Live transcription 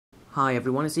Hi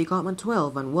everyone, it's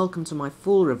eCartman12 and welcome to my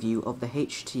full review of the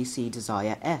HTC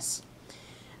Desire S.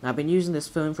 Now, I've been using this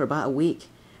phone for about a week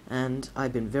and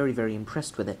I've been very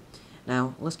impressed with it.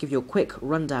 Now let's give you a quick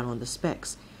rundown on the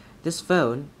specs. This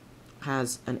phone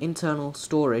has an internal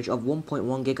storage of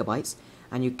 1.1 gigabytes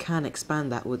and you can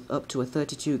expand that with up to a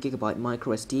 32 gigabyte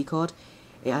micro SD card.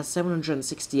 It has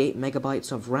 768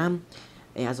 megabytes of RAM.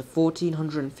 It has a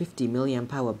 1450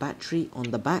 mAh battery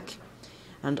on the back.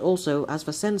 And also, as for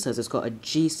sensors, it's got a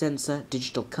G sensor,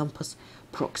 digital compass,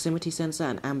 proximity sensor,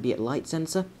 and ambient light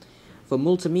sensor. For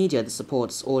multimedia, this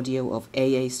supports audio of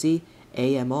AAC,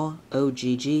 AMR,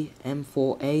 OGG,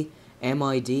 M4A,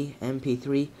 MID,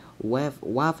 MP3,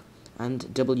 WAV, and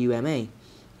WMA.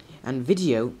 And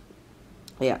video,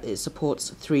 it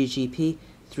supports 3GP,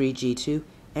 3G2,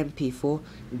 MP4,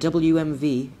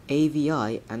 WMV,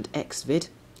 AVI, and XVID.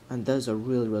 And those are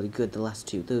really good, the last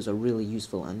two. Those are really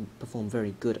useful and perform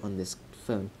very good on this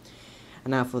phone.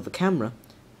 And now for the camera.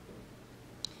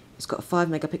 It's got a 5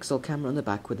 megapixel camera on the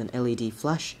back with an LED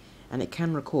flash, and it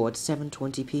can record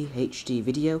 720p HD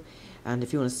video. And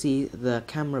if you want to see the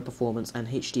camera performance and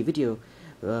HD video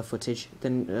footage,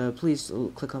 then please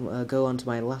go on to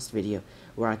my last video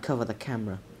where I cover the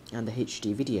camera and the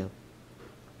HD video.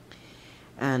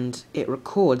 And it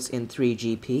records in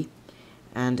 3GP.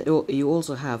 And you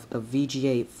also have a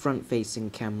VGA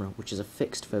front-facing camera, which is a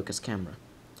fixed focus camera.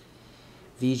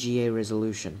 VGA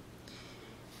resolution.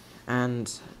 And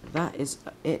that is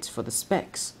it for the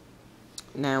specs.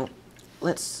 Now,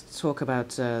 let's talk about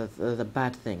the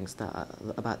bad things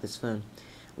about this phone.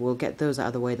 We'll get those out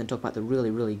of the way, then talk about the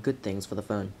really good things for the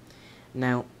phone.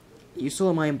 Now, you saw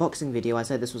in my unboxing video, I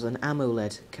said this was an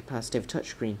AMOLED capacitive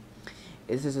touchscreen.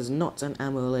 This is not an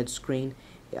AMOLED screen.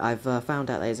 I've found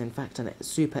out that it's in fact a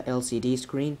Super LCD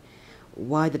screen.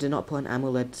 Why they did not put an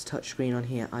AMOLED touchscreen on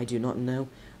here, I do not know.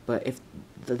 But if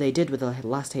they did with the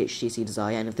last HTC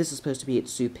Desire, and if this is supposed to be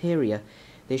its superior,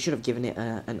 they should have given it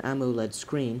an AMOLED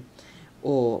screen,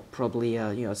 or probably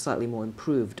a slightly more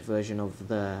improved version of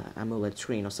the AMOLED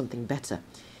screen, or something better.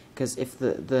 Because if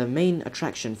the main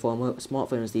attraction for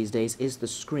smartphones these days is the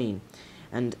screen,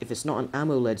 and if it's not an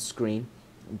AMOLED screen,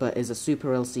 but is a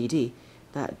Super LCD,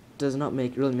 that does not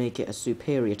really make it a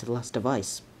superior to the last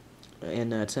device in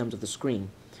terms of the screen.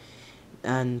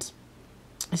 And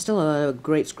it's still a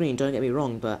great screen, don't get me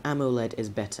wrong, but AMOLED is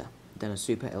better than a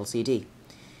Super LCD.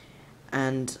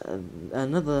 And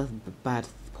another bad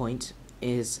point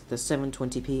is the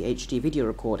 720p HD video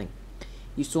recording.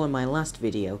 You saw in my last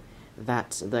video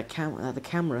that the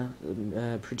camera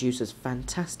produces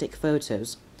fantastic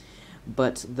photos,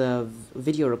 but the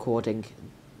video recording,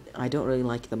 I don't really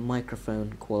like the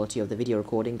microphone quality of the video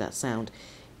recording. That sound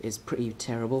is pretty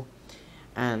terrible.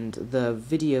 And the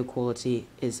video quality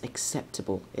is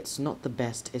acceptable. It's not the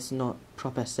best, it's not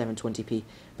proper 720p,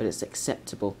 but it's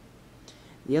acceptable.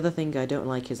 The other thing I don't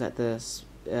like is that the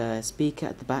speaker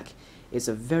at the back is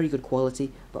of very good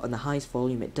quality, but on the highest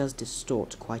volume it does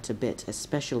distort quite a bit,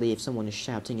 especially if someone is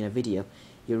shouting in a video.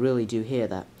 You really do hear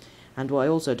that. And what I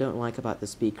also don't like about the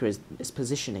speaker is its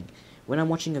positioning. When I'm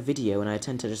watching a video, and I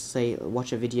tend to just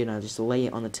watch a video and I just lay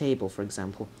it on the table, for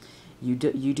example, you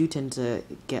do tend to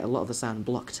get a lot of the sound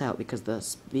blocked out because the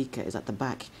speaker is at the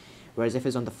back, whereas if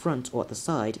it's on the front or at the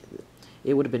side,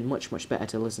 it would have been much better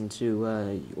to listen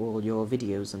to all your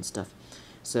videos and stuff.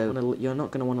 So you're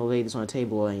not going to want to lay this on a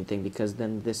table or anything, because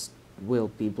then this will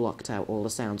be blocked out, all the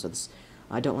sounds.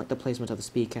 I don't like the placement of the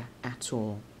speaker at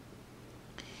all.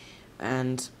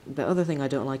 And the other thing I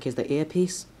don't like is the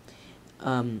earpiece.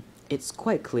 It's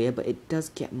quite clear, but it does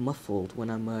get muffled when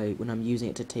I'm using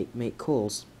it to make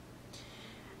calls.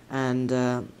 And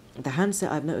the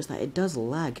handset, I've noticed that it does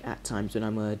lag at times when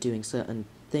I'm doing certain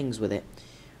things with it.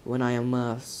 When I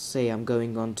am, say, I'm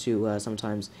going on to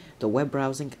sometimes the web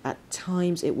browsing, at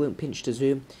times it won't pinch to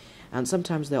zoom, and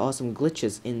sometimes there are some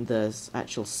glitches in the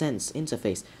actual Sense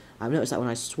interface. I've noticed that when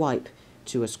I swipe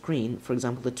to a screen, for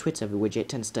example, the Twitter widget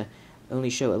tends to only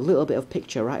show a little bit of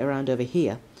picture right around over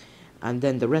here, and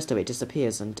then the rest of it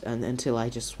disappears until I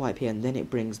just swipe here, and then it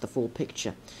brings the full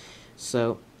picture.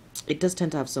 So it does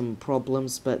tend to have some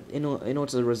problems, but in order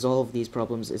to resolve these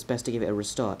problems, it's best to give it a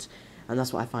restart, and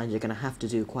that's what I find you're going to have to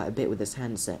do quite a bit with this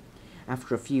handset.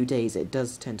 After a few days, it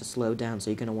does tend to slow down, so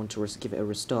you're going to want to give it a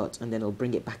restart, and then it'll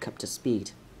bring it back up to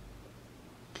speed.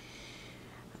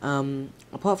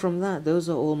 Apart from that, those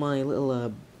are all my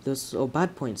little those are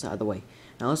bad points out of the way.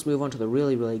 Now let's move on to the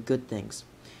really good things.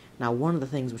 Now, one of the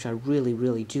things which I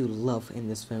really do love in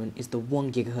this phone is the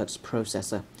 1 GHz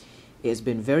processor. It has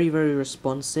been very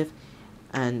responsive,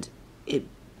 and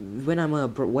when I'm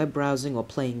web browsing or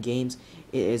playing games,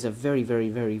 it is a very, very,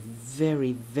 very,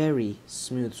 very, very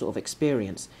smooth sort of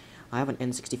experience. I have an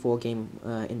N64 game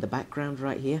in the background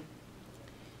right here,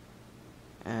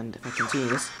 and if I continue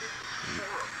this,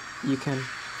 you can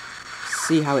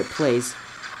see how it plays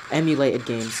emulated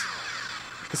games.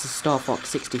 This is Star Fox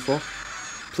 64.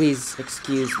 Please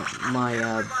excuse my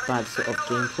bad sort of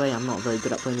gameplay. I'm not very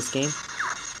good at playing this game.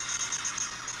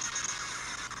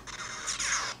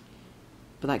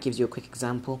 But that gives you a quick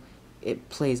example. It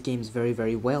plays games very,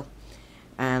 very well.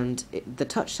 And the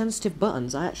touch-sensitive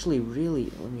buttons, I actually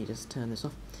really... Let me just turn this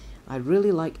off. I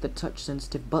really like the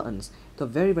touch-sensitive buttons. They're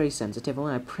very, very sensitive, and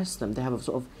when I press them, they have a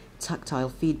sort of tactile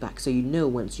feedback, so you know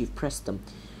once you've pressed them.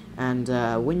 And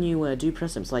when you do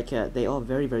press them, it's like they are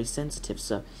very, very sensitive,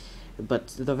 so... But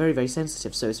they're very, very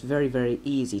sensitive, so it's very, very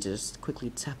easy to just quickly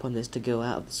tap on this to go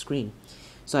out of the screen.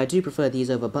 So I do prefer these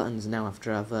over buttons now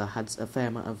after I've had a fair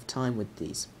amount of time with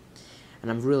these.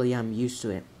 And I really am used to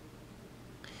it.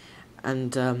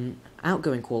 And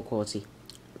outgoing call quality.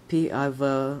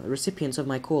 Recipients of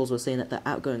my calls were saying that the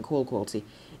outgoing call quality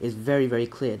is very, very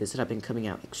clear. This had been coming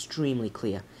out extremely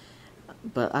clear.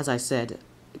 But as I said,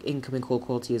 incoming call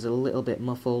quality is a little bit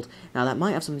muffled. Now that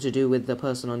might have something to do with the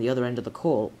person on the other end of the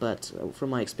call, but from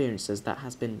my experiences that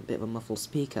has been a bit of a muffled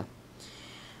speaker.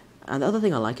 And the other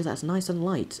thing I like is that it's nice and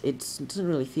light. It doesn't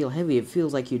really feel heavy. It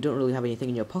feels like you don't really have anything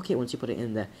in your pocket once you put it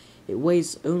in there. It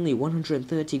weighs only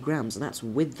 130 grams, and that's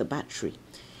with the battery.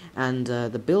 And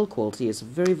the build quality is a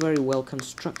very, very well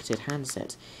constructed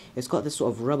handset. It's got this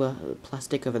sort of rubber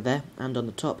plastic over there and on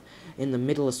the top. In the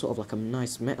middle is sort of like a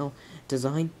nice metal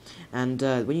design. And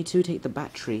when you do take the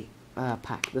battery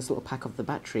pack, this little pack of the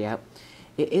battery out,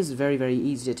 it is very, very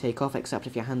easy to take off, except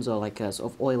if your hands are like sort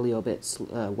of oily or a bit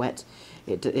wet.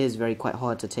 It is quite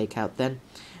hard to take out then.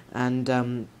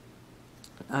 And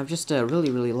I've just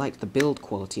really, really liked the build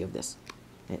quality of this.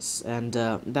 That's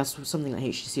something that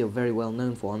HTC are very well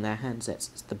known for on their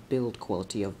handsets. It's the build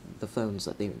quality of the phones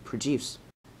that they produce.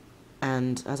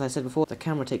 And as I said before, the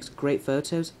camera takes great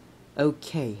photos,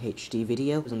 okay HD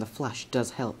video, and the flash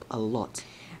does help a lot.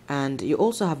 And you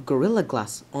also have Gorilla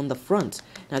Glass on the front.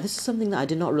 Now this is something that I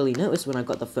did not really notice when I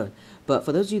got the phone, but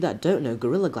for those of you that don't know,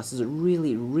 Gorilla Glass is a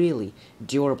really, really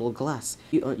durable glass.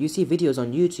 You see videos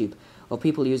on YouTube of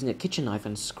people using a kitchen knife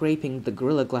and scraping the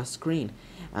Gorilla Glass screen,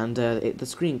 and the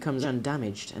screen comes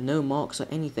undamaged and no marks or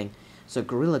anything. So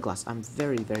Gorilla Glass, I'm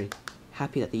very, very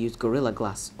happy that they used Gorilla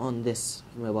Glass on this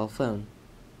mobile phone.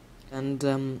 And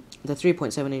the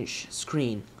 3.7-inch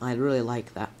screen, I really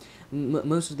like that.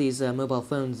 Most of these mobile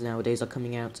phones nowadays are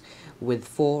coming out with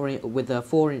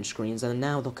 4-inch screens, and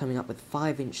now they're coming up with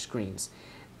 5-inch screens.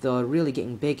 They're really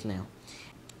getting big now.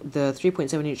 The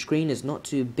 3.7-inch screen is not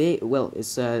too big. Well,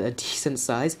 it's a decent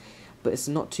size, but it's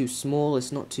not too small.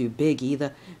 It's not too big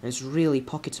either, and it's really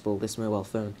pocketable, this mobile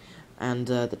phone. And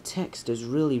the text is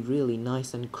really, really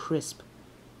nice and crisp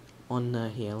on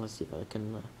here. Let's see if I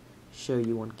can show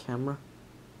you on camera.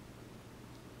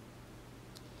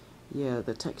 Yeah,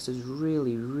 the text is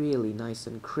really, really nice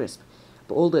and crisp.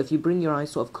 But although if you bring your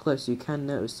eyes sort of close, you can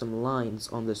notice some lines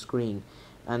on the screen.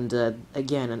 And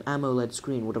again, an AMOLED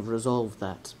screen would have resolved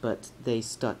that, but they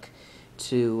stuck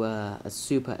to a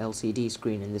Super LCD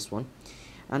screen in this one.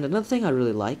 And another thing I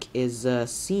really like is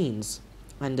scenes.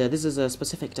 And this is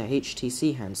specific to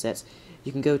HTC handsets.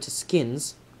 You can go to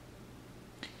skins.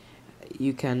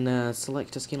 You can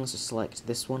select a skin. Let's just select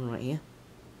this one right here.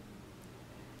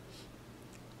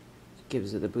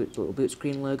 Gives it the little boot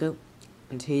screen logo,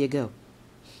 and here you go.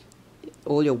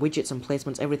 All your widgets and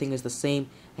placements, everything is the same,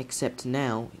 except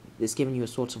now it's giving you a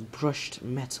sort of brushed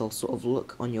metal sort of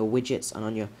look on your widgets and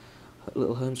on your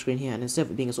little home screen here, and instead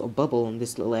of it being a sort of bubble in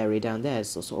this little area down there, it's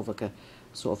sort of like a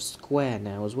sort of square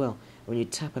now as well. When you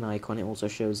tap an icon, it also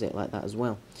shows it like that as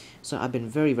well. So I've been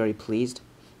very, very pleased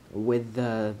with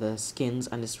the skins,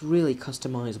 and it's really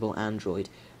customizable Android,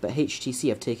 but HTC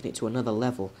have taken it to another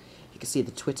level. You can see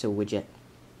the Twitter widget.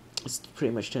 It's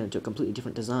pretty much turned into a completely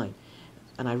different design.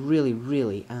 And I really,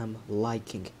 really am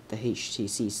liking the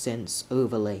HTC Sense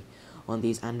overlay on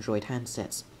these Android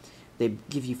handsets. They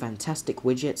give you fantastic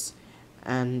widgets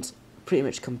and pretty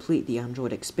much complete the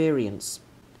Android experience.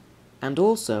 And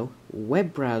also,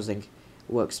 web browsing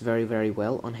works very, very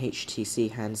well on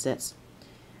HTC handsets.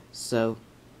 So,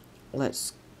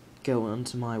 let's go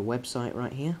onto my website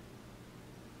right here.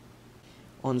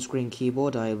 On-screen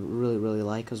keyboard I really, really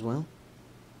like as well.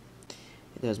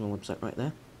 There's my website right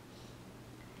there.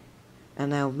 And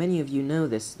now many of you know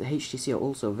this, the HTC are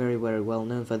also very, very well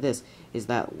known for this, is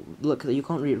that, look, you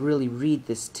can't really read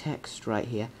this text right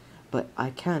here, but I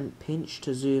can pinch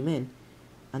to zoom in,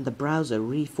 and the browser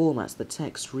reformats the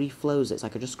text, reflows it, so I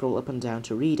could just scroll up and down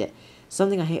to read it.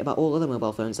 Something I hate about all other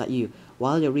mobile phones that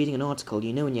while you're reading an article,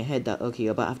 you know in your head that, okay,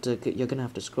 you're gonna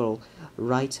have to scroll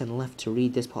right and left to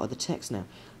read this part of the text now.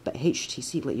 But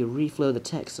HTC let you reflow the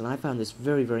text, and I found this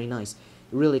very, very nice.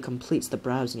 It really completes the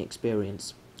browsing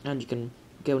experience. And you can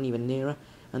go even nearer,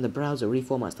 and the browser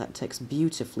reformats that text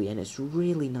beautifully, and it's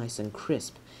really nice and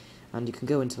crisp. And you can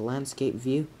go into landscape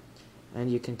view,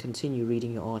 and you can continue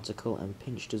reading your article and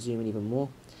pinch to zoom in even more,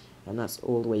 and that's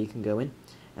all the way you can go in.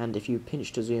 And if you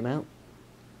pinch to zoom out,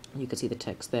 you can see the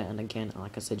text there, and again,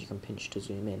 like I said, you can pinch to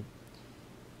zoom in.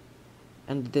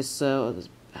 And this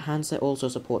handset also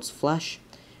supports Flash,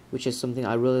 which is something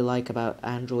I really like about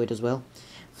Android as well.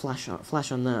 Flash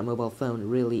on the mobile phone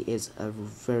really is a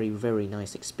very, very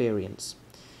nice experience.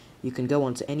 You can go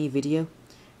onto any video,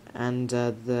 and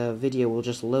the video will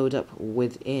just load up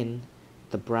within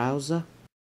the browser.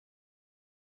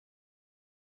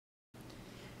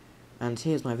 And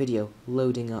here's my video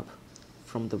loading up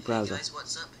from the browser. Hey guys,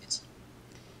 what's up? It's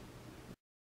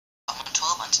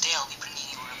 12, and today I'll be bringing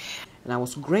you a review. Now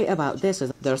what's great about this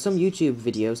is there are some YouTube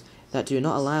videos that do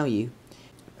not allow you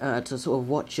to sort of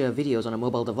watch videos on a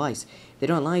mobile device. They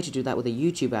don't allow you to do that with a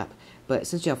YouTube app, but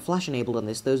since you have Flash enabled on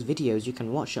this, those videos you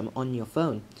can watch them on your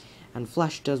phone. And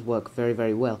Flash does work very,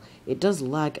 very well. It does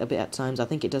lag a bit at times. I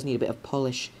think it does need a bit of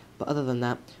polish, but other than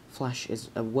that, Flash is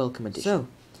a welcome addition. So,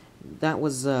 that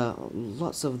was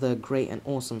lots of the great and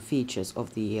awesome features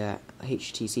of the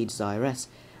HTC Desire S.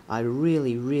 I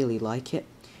really, really like it.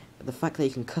 The fact that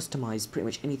you can customize pretty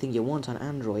much anything you want on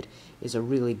Android is a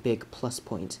really big plus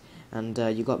point. And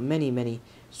you've got many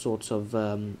sorts of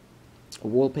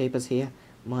wallpapers here.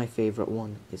 My favorite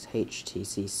one is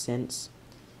HTC Sense.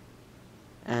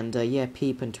 And yeah,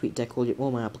 Peep and TweetDeck,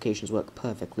 all my applications work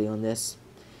perfectly on this.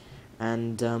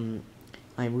 And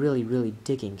I'm really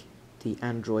digging the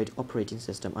Android operating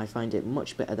system. I find it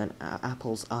much better than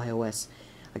Apple's iOS.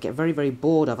 I get very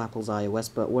bored of Apple's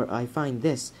iOS, but where I find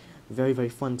this very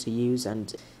fun to use,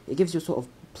 and it gives you a sort of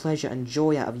pleasure and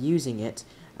joy out of using it,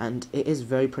 and it is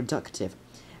very productive.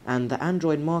 And the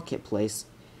Android marketplace,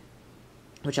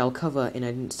 which I'll cover in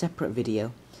a separate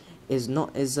video,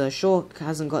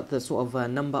 hasn't got the sort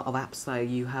of number of apps that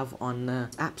you have on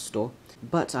App Store,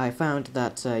 but I found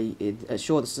that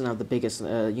sure, this doesn't have the biggest,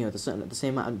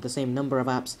 the same number of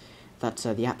apps that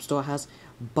the App Store has,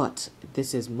 but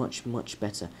this is much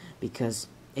better because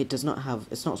it does not have,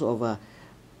 it's not sort of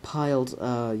piled,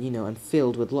 and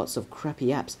filled with lots of crappy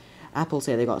apps. Apple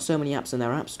say they got so many apps in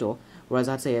their App Store, whereas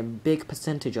I'd say a big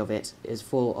percentage of it is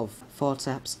full of fart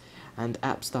apps and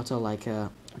apps that are like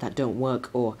that don't work,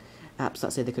 or apps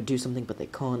that say they could do something but they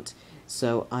can't.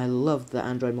 So I love the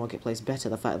Android marketplace better,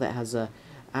 the fact that it has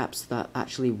apps that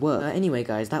actually work. Anyway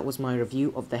guys, that was my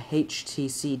review of the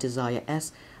HTC Desire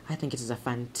S. I think it is a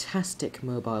fantastic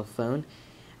mobile phone,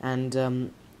 and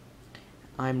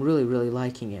I'm really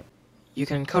liking it. You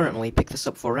can currently pick this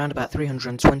up for around about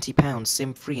 £320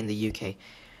 SIM-free in the UK,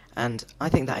 and I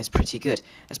think that is pretty good,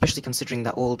 especially considering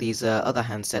that all these other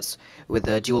handsets with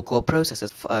dual-core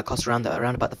processors cost around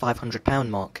about the £500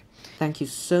 mark. Thank you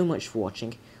so much for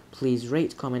watching. Please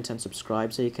rate, comment and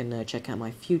subscribe so you can check out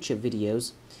my future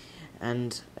videos.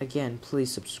 And again,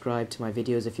 please subscribe to my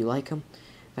videos if you like them.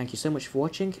 Thank you so much for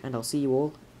watching, and I'll see you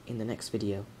all in the next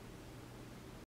video.